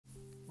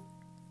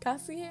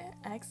Katsuki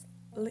X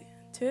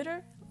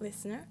Tutor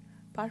Listener,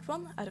 Part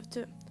 1 out of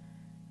 2.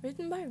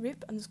 Written by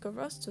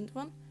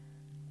Rip_Rose21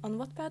 on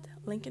Wattpad,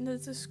 link in the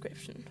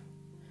description.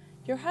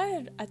 You're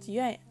hired at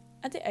UA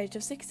at the age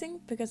of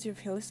 16 because you're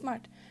really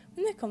smart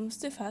when it comes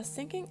to fast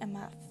thinking and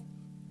math.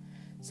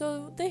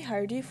 So they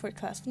hired you for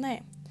Class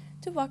 1A,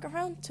 to walk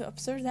around to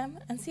observe them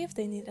and see if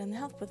they need any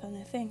help with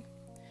anything.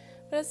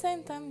 But at the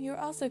same time, you're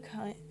also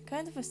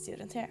kind of a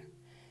student here.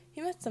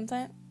 You met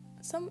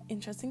some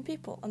interesting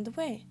people on the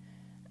way,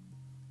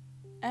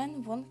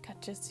 and one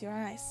catches your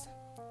eyes.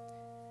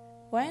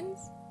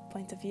 Wayne's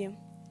point of view.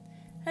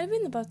 I've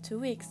been about 2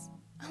 weeks.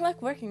 I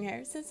like working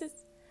here since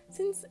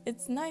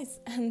it's nice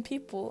and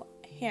people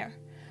here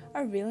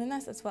are really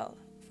nice as well,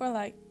 for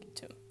like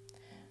 2.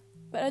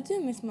 But I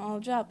do miss my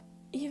old job,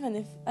 even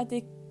if I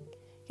did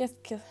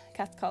get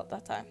catcalled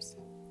at times.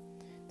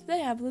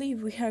 Today I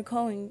believe we are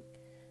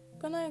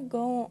gonna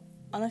go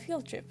on a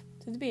field trip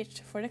to the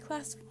beach for the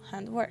class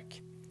hand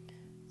work.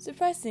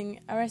 Surprising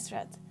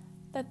Eraserhead.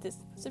 That is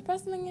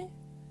surprisingly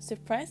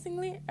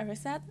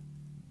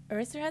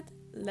Eraserhead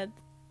let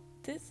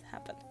this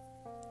happen.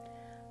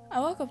 I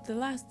walked up the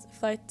last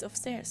flight of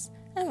stairs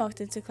and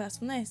walked into Class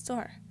 1A's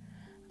door.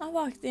 I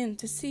walked in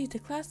to see the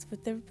class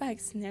with their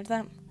bags near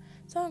them.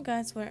 Some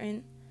guys were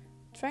in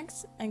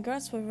trunks and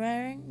girls were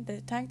wearing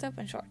the tank top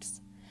and shorts.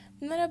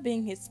 Nora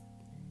being his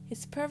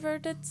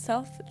perverted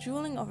self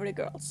drooling over the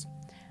girls.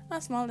 I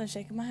smiled and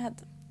shaking my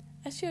head.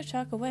 I see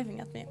Chaka waving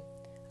at me.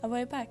 I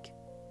wave back.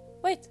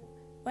 Wait,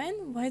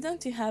 Wayne, why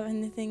don't you have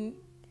anything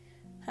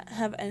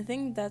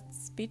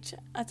that's speech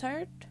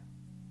attired?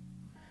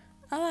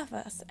 I laugh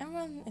as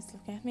everyone is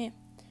looking at me.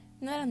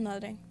 Nora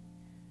nodding.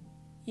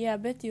 Yeah, I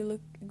bet you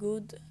look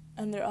good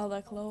under all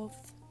that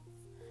clothes.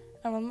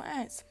 I roll my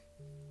eyes.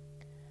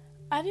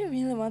 I didn't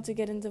really want to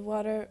get in the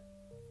water,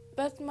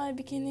 but my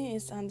bikini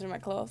is under my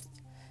clothes,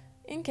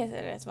 in case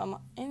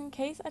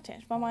I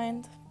change my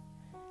mind.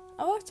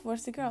 I walk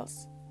towards the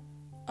girls.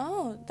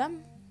 Oh,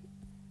 damn.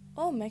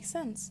 Oh, makes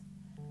sense.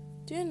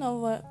 Do you know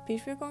what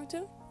beach we're going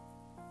to?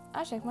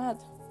 I shake my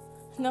head.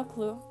 No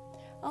clue.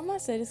 Alma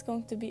said it's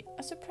going to be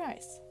a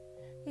surprise.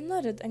 We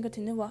nodded and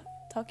continued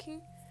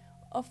talking,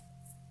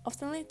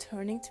 oftenly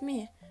turning to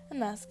me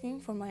and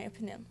asking for my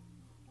opinion.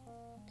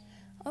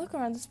 I look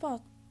around the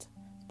spot,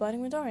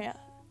 spotting Midoriya,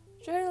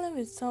 struggling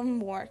with some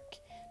work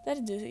that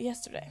he did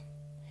yesterday.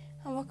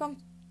 I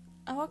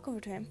walk over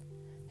to him.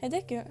 Hey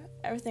Deku,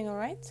 everything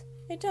alright?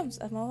 He jumps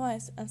at my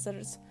voice and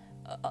stutters.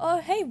 Oh,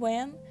 hey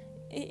Wayne.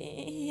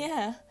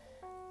 Yeah,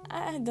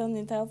 I don't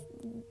need help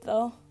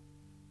though.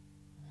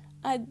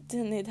 I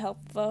do need help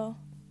though.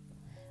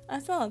 I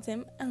smile at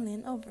him and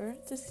lean over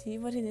to see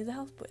what he needed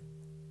help with.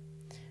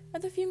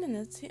 After a few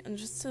minutes, he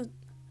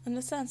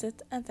understands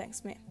it and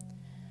thanks me.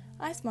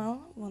 I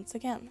smile once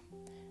again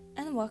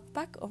and walk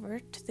back over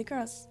to the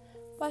girls,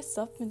 but I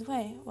stopped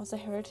midway once I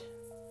heard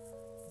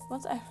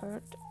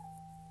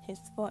his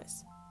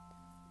voice.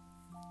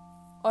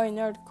 Oi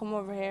nerd, come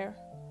over here.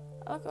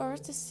 I look over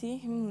to see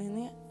him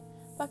leaning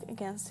back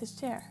against his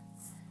chair,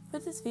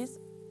 with his feet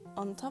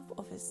on top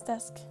of his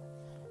desk.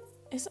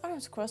 His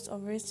arms crossed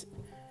over his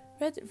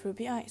red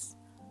ruby eyes,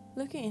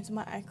 looking into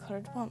my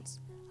eye-colored ones.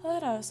 I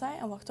let out a sigh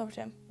and walked over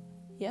to him.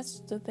 Yes,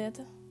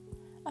 stupid.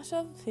 I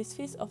shove his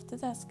feet off the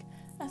desk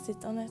and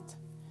sit on it.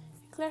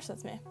 He glares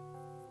at me.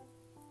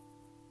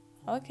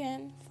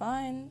 Okay,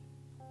 fine.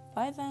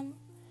 Bye then.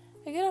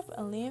 I get up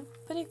and leave,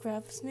 but he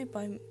grabs me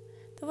by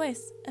the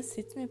waist and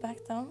sits me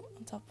back down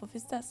on top of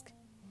his desk.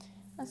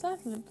 I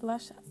slightly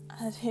blush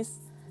at his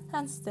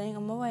hands staying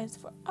on my waist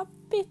for a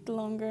bit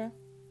longer.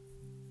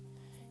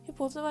 He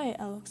pulls away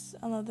and looks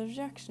another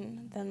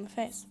direction than my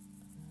face.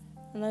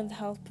 I need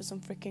help with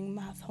some freaking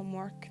math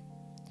homework.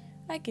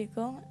 I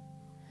giggle,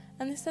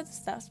 and instead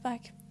snaps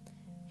back.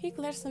 He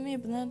glares at me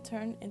but then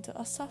turns into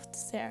a soft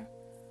stare.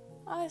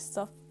 I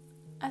stop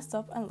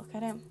and look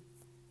at him.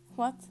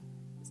 What?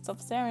 Stop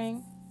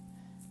staring.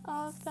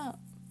 I look down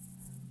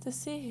to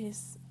see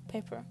his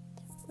paper,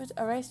 with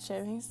erased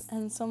shavings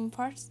and some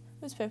parts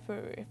with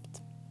paper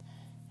ripped.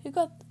 He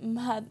got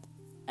mad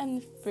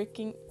and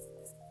freaking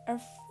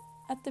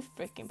at the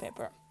freaking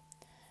paper.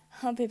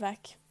 I'll be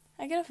back.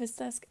 I get off his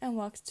desk and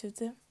walk to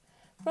the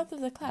front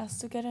of the class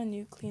to get a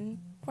new clean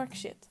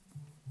worksheet.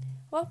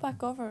 Walk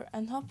back over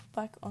and hop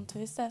back onto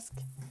his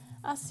desk.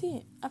 I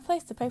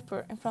place the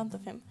paper in front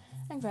of him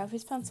and grab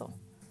his pencil.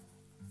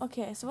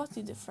 Okay, so what do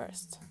you do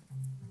first?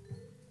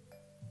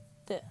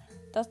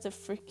 That's the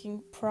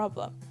freaking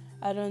problem.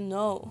 I don't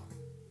know.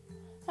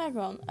 I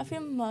groan. I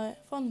feel my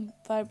phone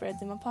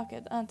vibrate in my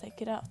pocket and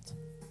take it out.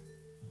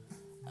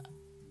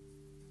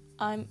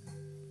 I'm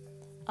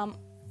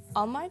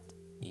All Might,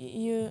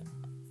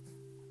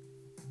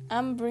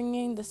 I'm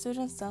bringing the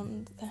students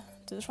down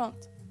to the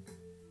front.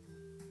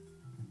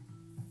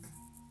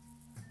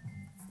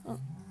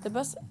 The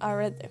bus are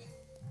ready.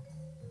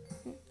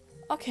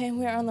 Okay,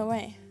 we are on the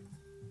way.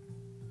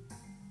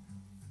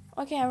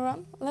 Okay,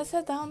 everyone, let's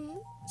head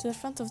down to the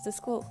front of the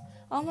school.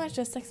 All Might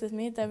just texted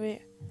me that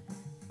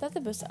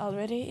the bus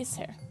already is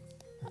here.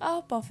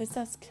 I'll hop off his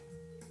desk.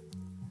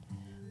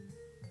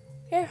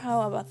 Here,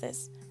 how about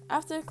this?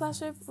 After the class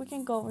trip, we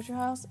can go over to your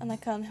house and I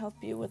can help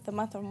you with the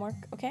math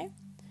homework, okay?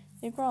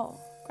 He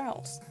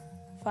growls.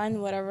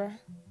 Fine, whatever.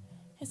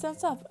 He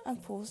stands up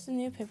and pulls the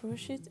new paper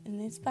sheet in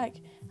his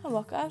bag and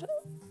walks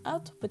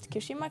out with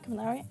Kirishima,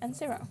 Kaminari, and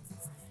Zero.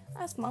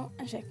 I smile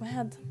and shake my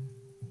head.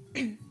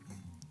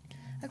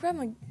 I grab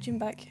my gym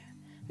bag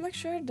and make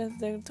sure that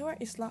the door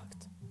is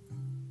locked.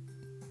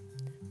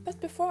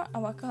 But before I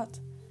walk out,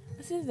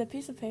 I see the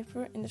piece of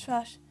paper in the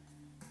trash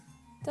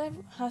that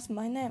has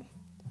my name.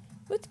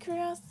 With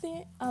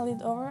curiosity, I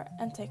lean over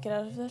and take it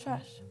out of the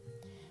trash.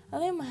 I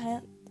lay my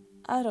hand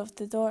out of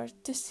the door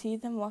to see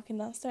them walking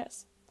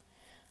downstairs.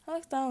 I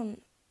look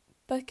down,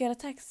 but get a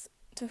text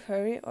to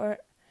hurry or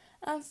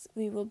else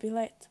we will be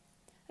late.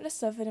 I just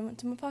stuff it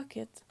into my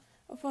pocket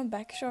of my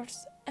back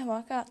shorts and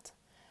walk out.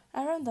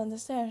 I run down the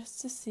stairs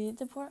to see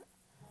them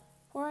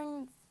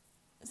boarding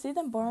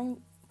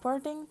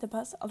the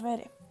bus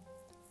already.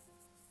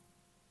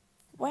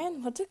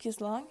 Wayne, what took you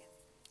so long?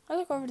 I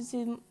look over to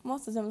see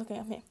most of them looking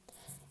at me.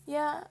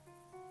 Yeah,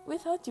 we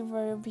thought you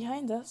were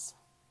behind us.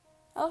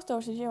 I looked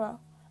over to Jiro.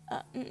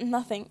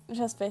 Nothing,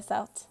 just spaced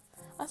out.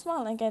 I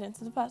smile and get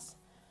into the bus.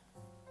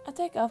 I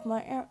take off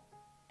my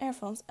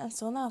earphones and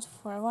zone out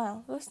for a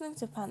while, listening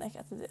to Panic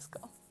at the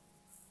Disco.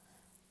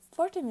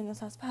 40 minutes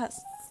has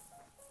passed.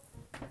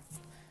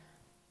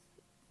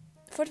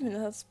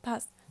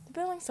 The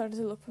building started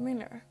to look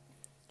familiar.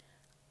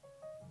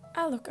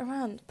 I look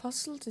around,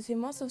 puzzled to see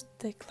most of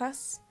the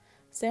class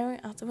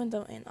staring out the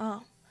window in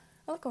awe.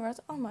 I look over at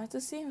All Might to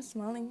see him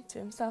smiling to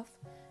himself,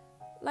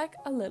 like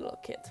a little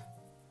kid.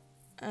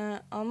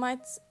 All Might,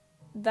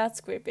 that's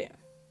creepy.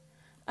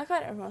 I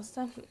got everyone's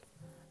attention.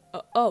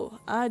 Oh,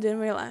 I didn't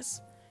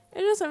realize.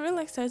 It was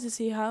really excited to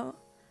see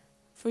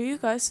for you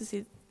guys to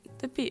see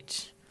the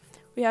beach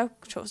we have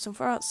chosen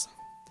for us.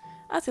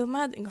 I feel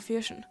mad in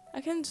confusion.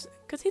 I can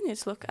continue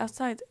to look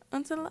outside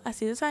until I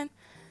see the sign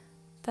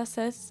that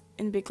says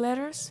in big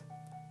letters,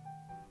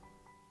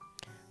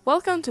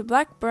 "Welcome to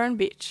Blackburn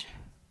Beach."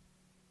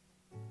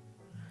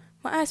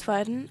 My eyes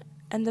widen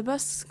and the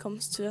bus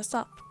comes to a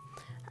stop.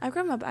 I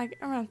grab my bag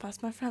and run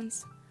past my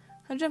friends.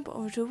 I jump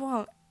over to a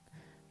wall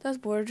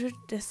that bordered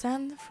the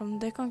sand from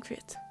the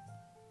concrete.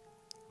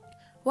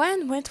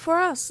 Wayne, wait for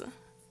us!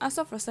 I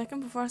stop for a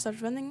second before I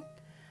start running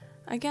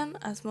again,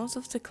 as most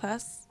of the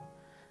class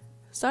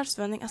starts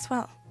running as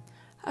well.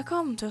 I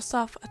come to a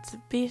stop at the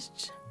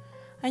beach.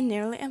 It's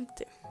nearly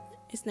empty,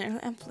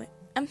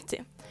 and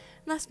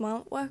I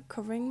smile while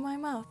covering my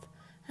mouth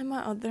and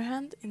my other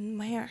hand in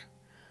my hair.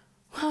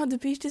 Wow, the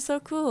beach is so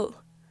cool!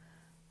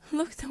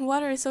 Look, the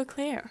water is so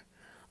clear.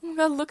 Oh my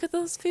god, look at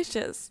those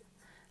fishes!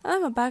 I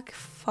let my back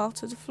fall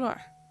to the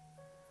floor.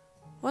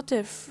 What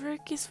the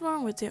frick is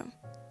wrong with you?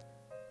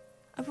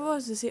 I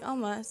propose to see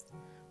Alma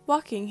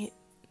walking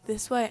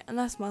this way, and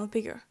I smile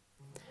bigger.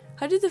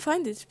 How did you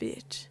find this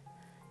beach?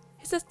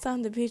 He sets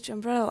down the beach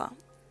umbrella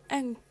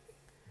and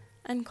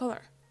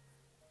collar.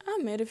 I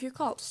made a few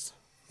calls.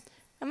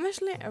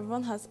 Eventually,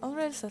 everyone has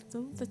already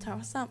settled the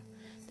towers down.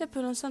 They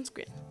put on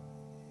sunscreen.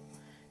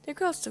 The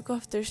girls took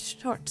off their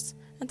shorts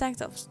and tank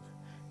tops.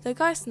 The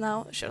guys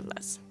now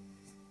shirtless.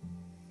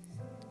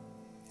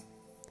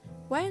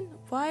 Wayne,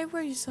 why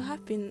were you so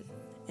happy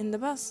in the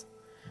bus?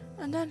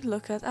 And then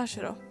look at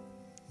Ashiro.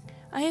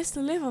 I used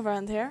to live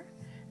around here.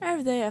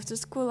 Every day after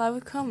school I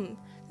would come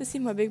to see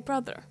my big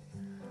brother.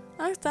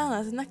 I looked down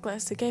at the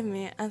necklace he gave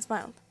me and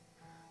smiled.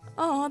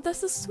 Oh, that's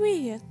so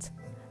sweet.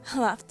 I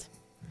laughed.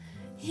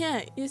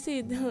 Yeah, you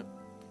see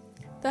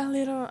that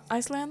little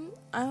island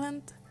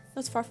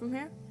not far from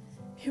here?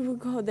 We would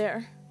go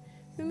there.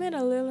 We made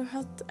a little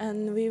hut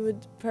and we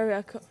would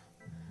bury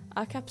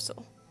a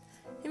capsule.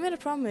 He made a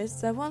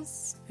promise that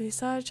once we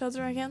saw each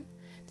other again,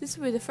 this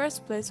would be the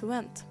first place we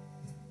went.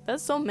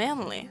 That's so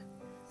manly.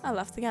 I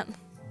laughed again.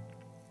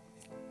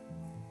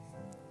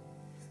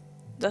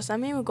 Does that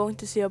mean we're going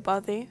to see your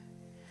body?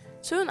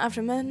 Soon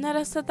after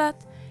Nera said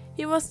that,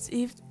 he was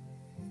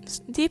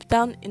deep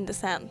down in the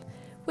sand,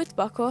 with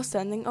Bakugou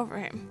standing over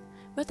him,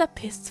 with a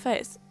pissed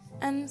face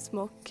and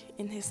smoke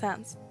in his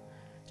hands.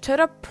 Shut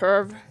up,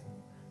 perv!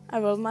 I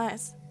rolled my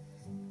eyes.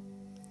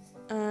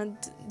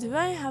 Do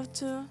I have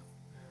to?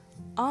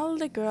 All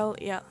the girls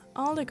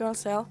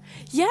yell,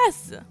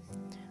 yes!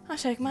 I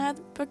shake my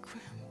head,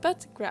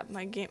 but grab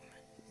my gym.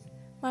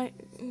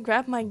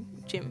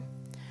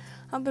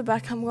 I'll be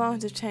back. I'm going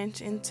to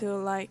change into,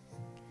 like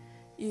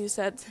you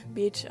said,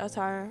 beach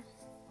attire.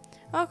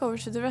 Walk over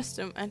to the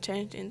restroom and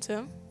change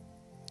into.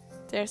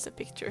 There's a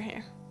picture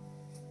here.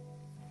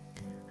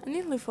 I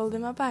neatly folded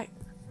my back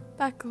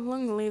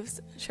long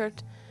sleeves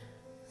shirt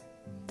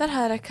that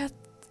had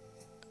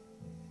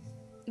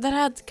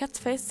cat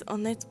face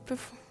on it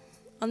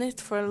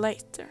for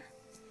later.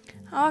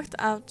 I walked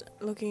out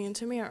looking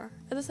into a mirror.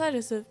 I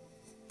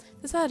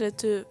decided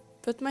to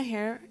put my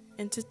hair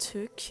into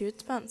 2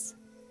 cute buns.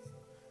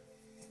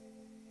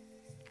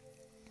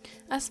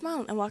 I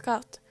smiled and walked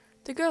out.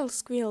 The girl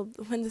squealed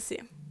when they see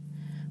him.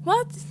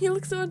 What? You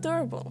look so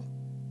adorable.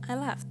 I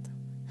laughed.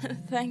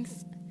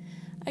 Thanks.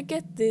 I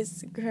get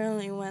this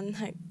girly when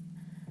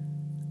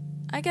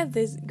I get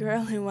this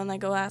girly when I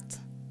go out.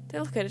 They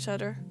look at each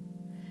other.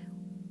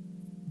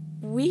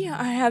 We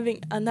are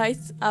having a night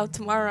out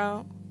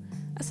tomorrow.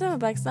 I set my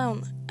bags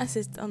down and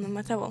sit on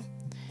my towel.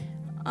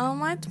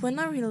 Alright, when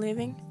are we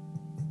leaving?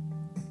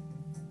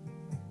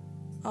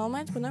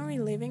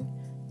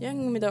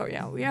 Young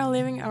Midoriya, we are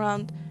leaving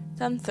around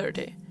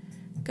 10:30,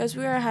 because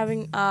we are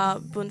having a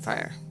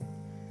bonfire.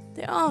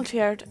 They all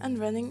cheered and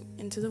running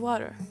into the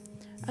water.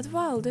 At a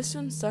while, they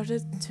soon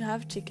started to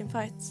have chicken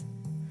fights.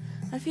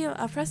 I feel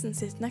a presence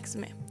sit next to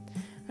me.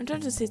 I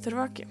turn to see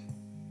Todoroki.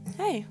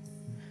 Hey!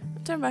 I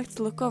turn back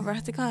to look over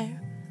at the guy,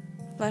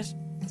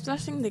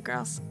 splashing the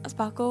grass as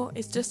Bakugou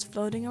is just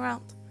floating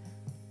around.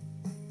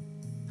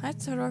 Hi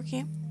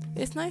Todoroki.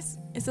 It's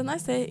a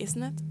nice day,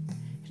 isn't it?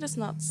 He just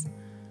nods.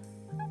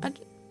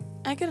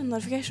 I get a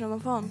notification on my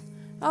phone.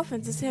 I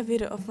open to see a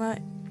video of my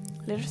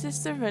little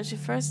sister when she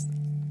first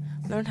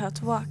learned how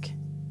to walk.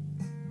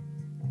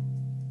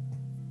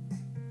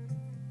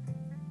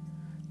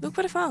 Look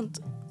what I found!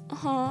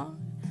 Aww,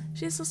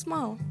 she's so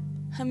small.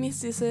 I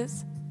miss you,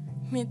 sis.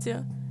 Me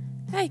too.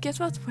 Hey, guess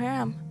what? Where I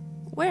am?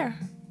 Where?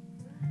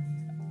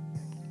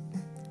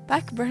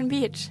 Backburn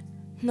Beach.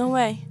 No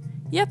way.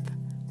 Yep.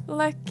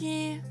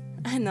 Lucky.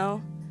 I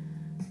know.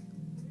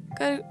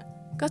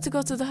 Got to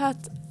go to the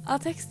hut. I'll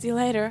text you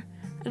later.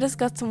 I just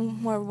got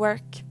some more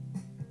work.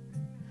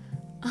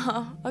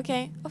 Oh,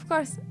 okay. Of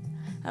course.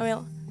 I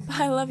will.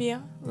 Bye, love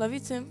you. Love you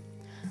too.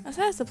 As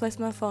I have to place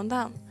my phone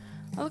down,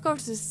 I look over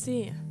to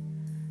see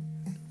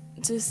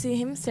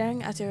him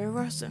staring at your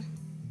reverser.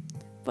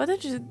 Why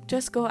don't you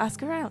just go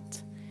ask her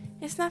out?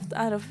 He snapped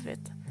out of it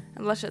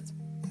and blushed.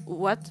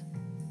 What?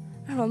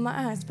 I roll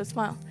my eyes but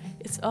smile.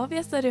 It's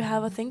obvious that you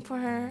have a thing for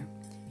her.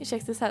 He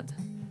shakes his head.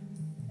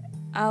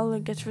 I'll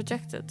get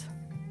rejected.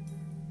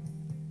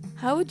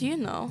 How would you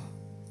know?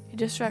 He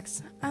just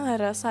shrugs. I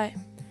let out a sigh.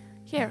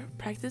 Here,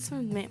 practice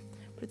with me.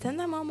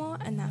 Pretend I'm Momo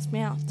and ask me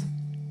out.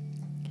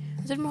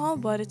 I turn my whole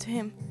body to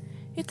him.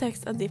 He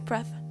takes a deep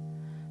breath.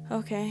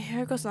 Okay,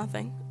 here goes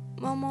nothing.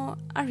 Momo,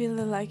 I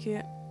really like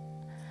you.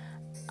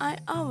 I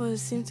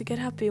always seem to get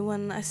happy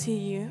when I see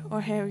you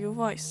or hear your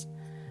voice.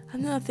 I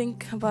do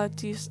think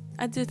about you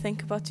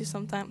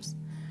sometimes.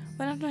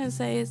 What I'm trying to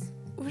say is,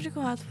 would you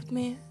go out with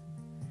me?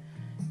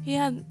 He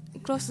had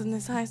closed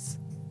his eyes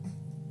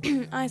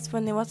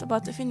when he was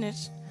about to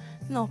finish,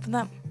 then opened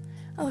them.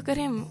 I look at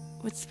him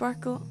with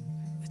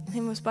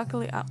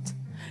sparkly out.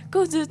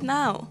 Go do it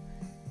now!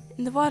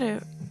 In the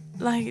water,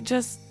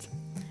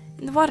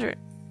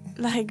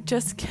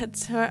 just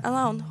get her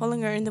alone,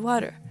 holding her in the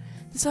water.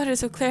 This water is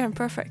so clear and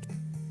perfect.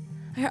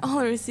 I can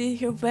already see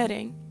you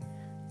betting.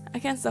 I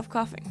can't stop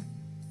coughing.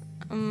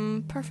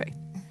 Perfect.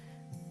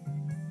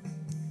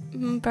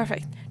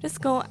 Perfect.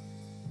 Just go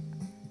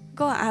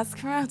ask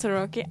her out,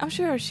 Todoroki. I'm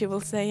sure she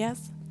will say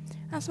yes.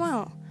 I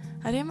smile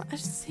at him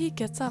as he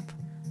gets up.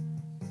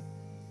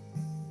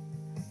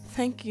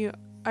 Thank you.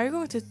 Are you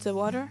going to the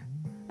water?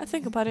 I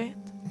think about it.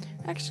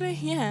 Actually,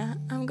 yeah,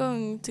 I'm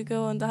going to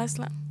go on the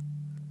Iceland.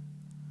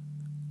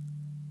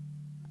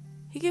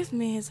 He gives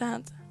me his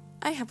hand.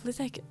 I happily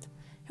take it.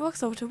 He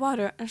walks over to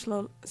water and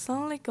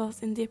slowly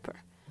goes in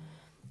deeper.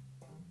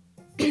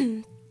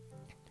 I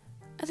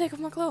take off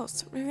my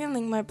clothes,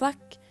 revealing my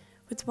black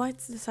with white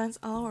designs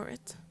all over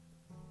it.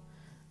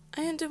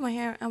 I undo my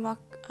hair and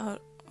walk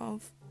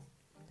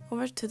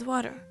over to the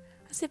water.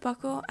 I see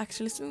Bakugou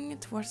actually swimming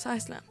towards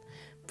Iceland.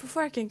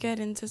 Before I can get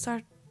in, I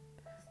start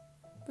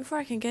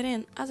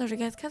to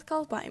get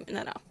catcalled by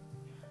Minera.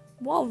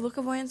 Wow, look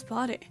at Voyan's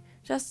body.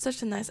 She has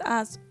such a nice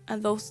ass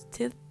and those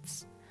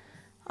tits.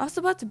 I was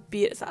about to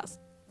beat his ass.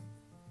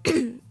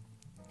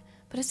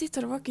 But I see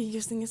Todoroki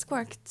using his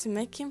quirk to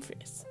make him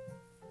freeze.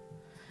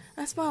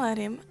 I smile at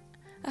him,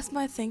 ask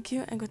my thank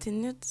you and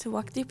continue to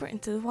walk deeper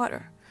into the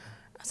water.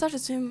 I start to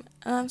swim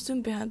and I'm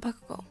soon behind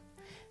Bakugou.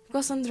 He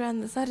goes under and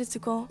I decided to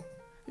go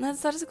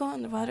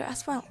underwater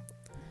as well.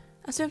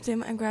 I swim to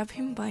him and grab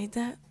him by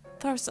the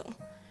torso.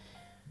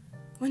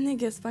 When he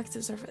gets back to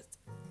the surface.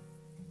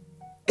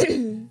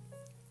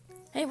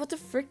 Hey, what the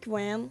frick,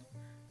 Wayne?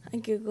 I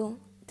giggle.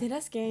 Did I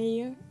scare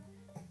you?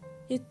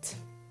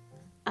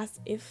 As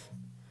if.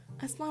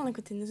 I smile and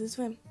continue to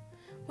swim.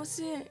 Once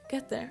we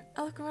get there,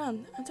 I look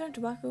around and turn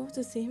to Bakugou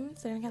to see him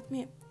staring at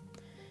me.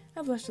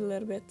 I blush a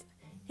little bit.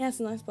 He has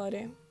a nice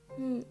body.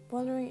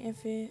 Wondering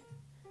if he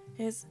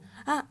is...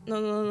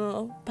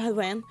 No. Bad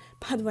Wayne.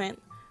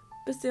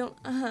 But still,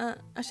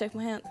 I shake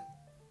my hand.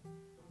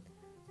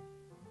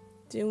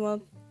 Do you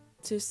want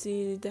to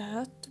see the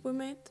hut we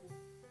made?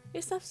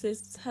 He snaps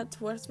his head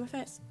towards my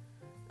face.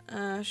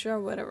 Sure,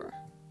 whatever.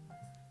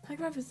 I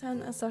grabbed his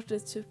hand and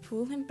started to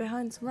pull him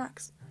behind some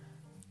rocks.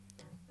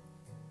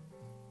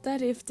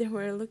 That if they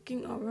were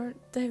looking over,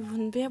 they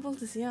wouldn't be able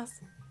to see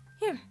us.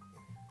 Here!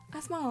 I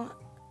smile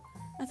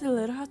at the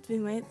little hut we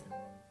made.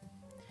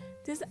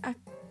 This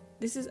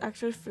is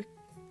actually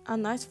a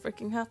nice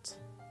freaking hut.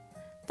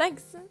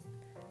 Thanks!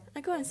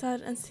 I go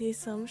inside and see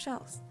some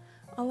shells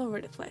all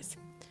over the place.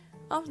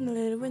 Open the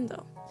little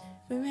window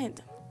we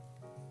made.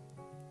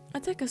 I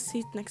take a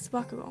seat next to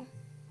Bakugou.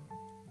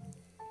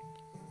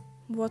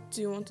 What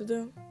do you want to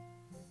do?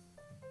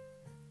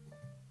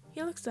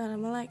 He looks down at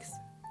my legs,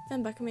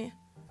 then back at me.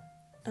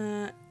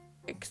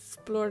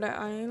 Explore the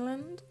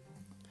island?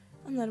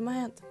 I nod my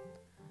head.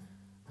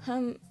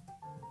 I'm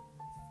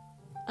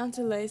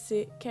too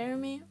lazy. Carry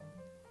me?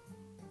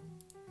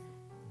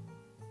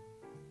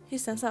 He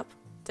stands up.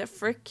 The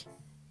frick?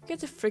 Get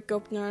the frick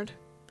up, nerd.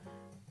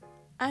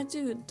 I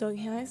do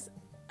doggy eyes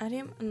at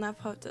him and I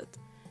pouted.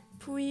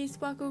 Please,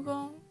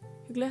 Bakugou.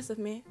 He glares at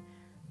me,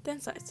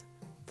 then sighs.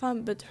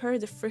 Fine, but hurry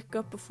the frick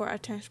up before I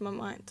change my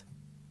mind.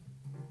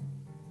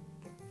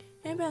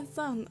 He bends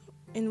down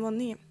in one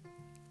knee.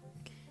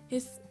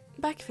 His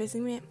back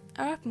facing me.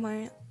 I wrap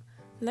my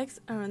legs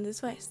around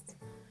his waist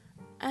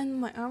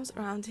and my arms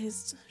around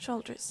his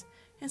shoulders.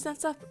 He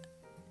stands up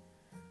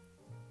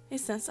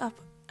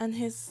and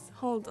his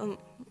hold on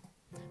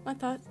my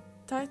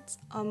tights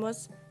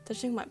almost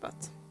touching my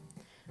butt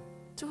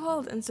to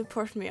hold and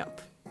support me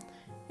up.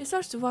 He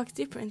starts to walk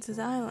deeper into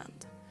the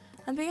island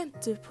and begin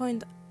to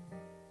point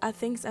at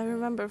things I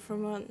remember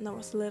from when I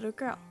was a little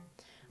girl.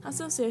 I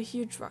still see a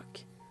huge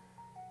rock.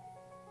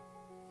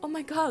 Oh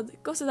my god,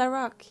 go to that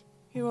rock!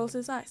 He rolls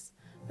his eyes.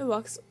 He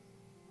rolls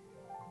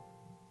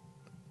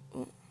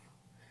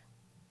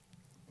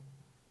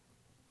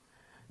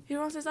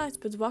his eyes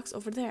but walks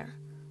over there.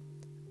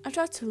 I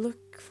try to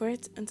look for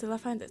it until I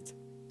find it.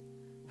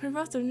 We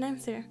wrote their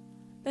names here.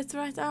 Let's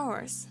write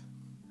ours.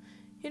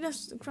 He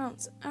just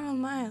grunts. I roll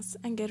my eyes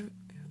and get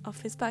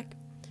off his back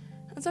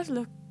and start to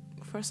look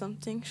for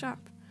something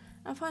sharp.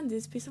 I find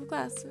this piece of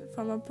glass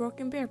from a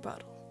broken beer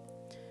bottle.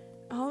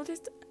 I hold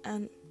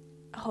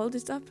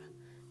it up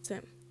to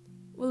him.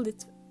 Will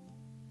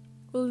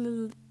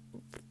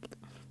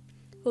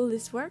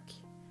this work?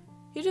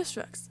 He just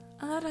shrugs.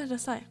 I let out a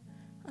sigh.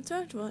 I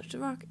turn towards the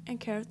rock and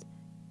carved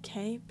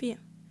KB.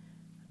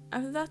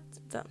 After that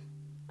done,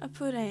 I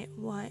put a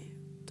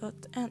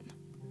Y.N.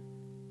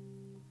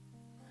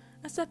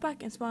 I stepped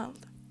back and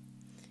smiled.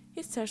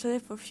 He stares at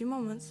it for a few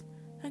moments,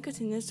 then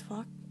continues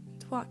to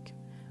walk.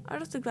 I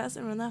lift the glass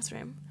and run after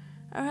him.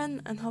 I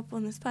run and hop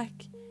on his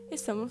back. He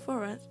stumbles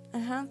forward,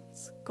 and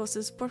hands goes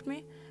to support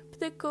me, but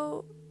they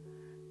go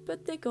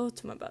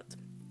to my butt.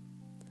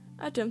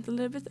 I jumped a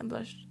little bit and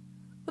blushed.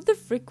 What the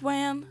frick,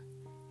 Wayne?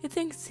 He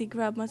thinks he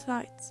grabbed my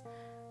tights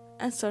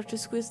and starts to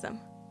squeeze them.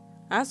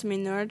 Answer me,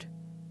 nerd.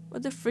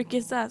 What the frick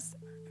is that?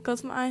 I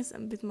close my eyes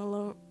and bit my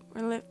lower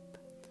lip.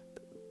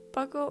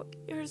 Bakugou,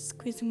 you're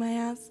squeezing my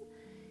ass.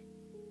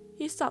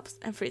 He stops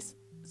and freezes.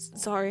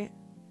 Sorry.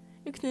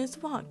 He continues to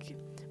walk,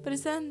 but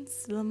his hand's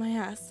still on my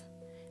ass.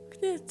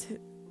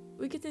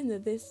 We continue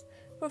this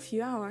for a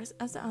few hours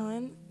as the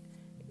island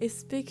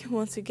is big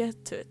once you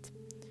get to it.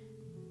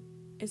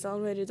 It's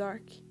already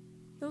dark.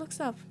 He looks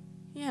up.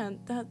 Yeah,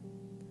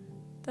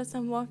 that's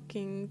I'm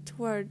walking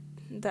toward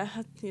the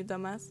hut, you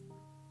dumbass.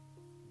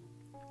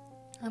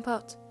 I'm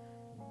out.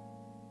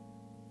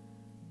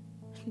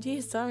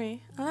 Gee,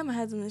 sorry. I lay my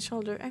head on his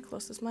shoulder and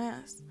closes my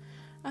eyes.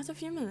 After a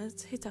few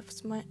minutes, he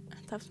taps my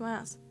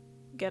ass.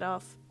 Get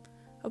off.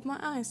 Open my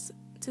eyes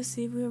to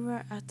see we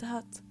were at the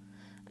hut.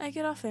 I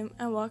get off him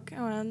and walk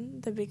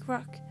around the big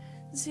rock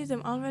to see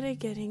them already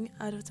getting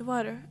out of the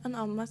water and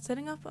almost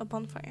setting up a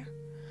bonfire.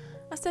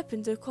 I step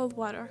into cold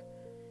water.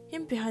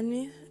 Him behind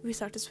me, we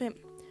start to swim.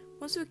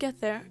 Once we get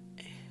there,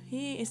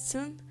 he is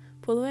soon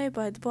pulled away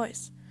by the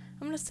boys.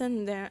 I'm just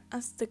standing there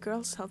as the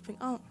girls helping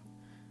All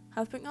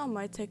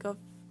might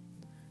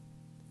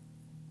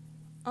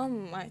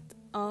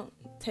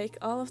take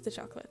all of the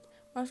chocolate,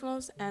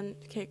 marshmallows, and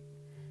cake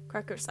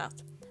crackers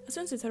out. As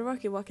soon as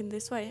Todoroki walking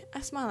this way,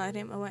 I smile at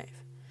him and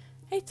wave.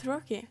 Hey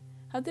Todoroki,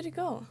 how did it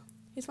go?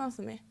 He smiles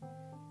at me.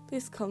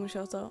 Please call me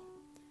Shoto.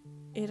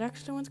 It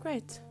actually went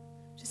great.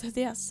 She said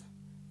yes.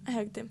 I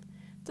hugged him.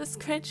 That's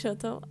great,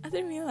 Shoto. I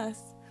didn't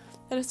realize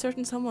that a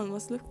certain someone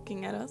was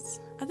looking at us.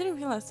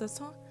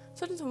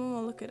 Certain someone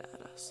was looking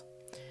at us.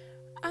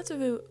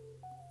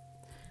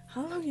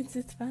 How long is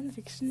this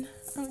fanfiction?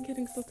 I'm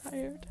getting so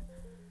tired.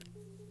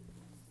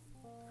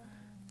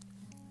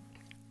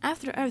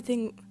 After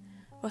everything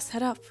was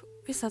set up,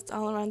 we sat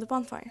all around the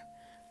bonfire.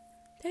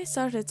 They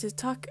started to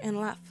talk and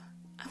laugh.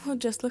 I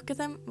would just look at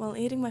them while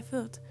eating my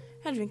food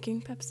and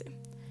drinking Pepsi.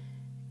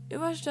 It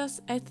was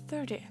just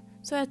 8:30,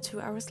 so I had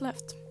 2 hours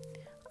left.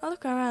 I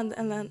look around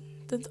and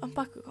landed on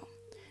Bakugou.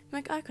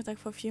 Make eye contact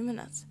for a few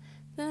minutes,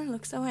 then he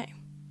looks away.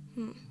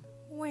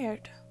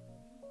 Weird.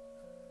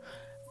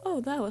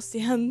 Oh, that was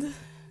the end.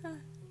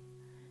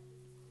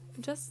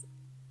 Just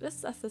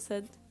as I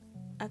said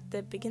at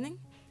the beginning,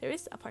 there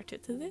is a part 2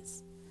 to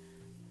this.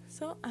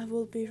 So I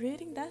will be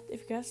reading that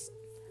if you guys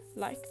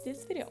like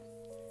this video.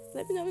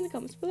 Let me know in the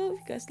comments below if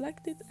you guys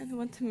liked it and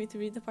wanted me to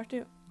read the part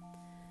 2.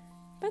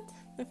 But,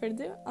 no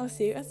further ado, I'll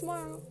see you guys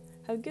tomorrow.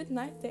 Have a good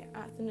night, day,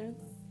 afternoon.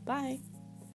 Bye!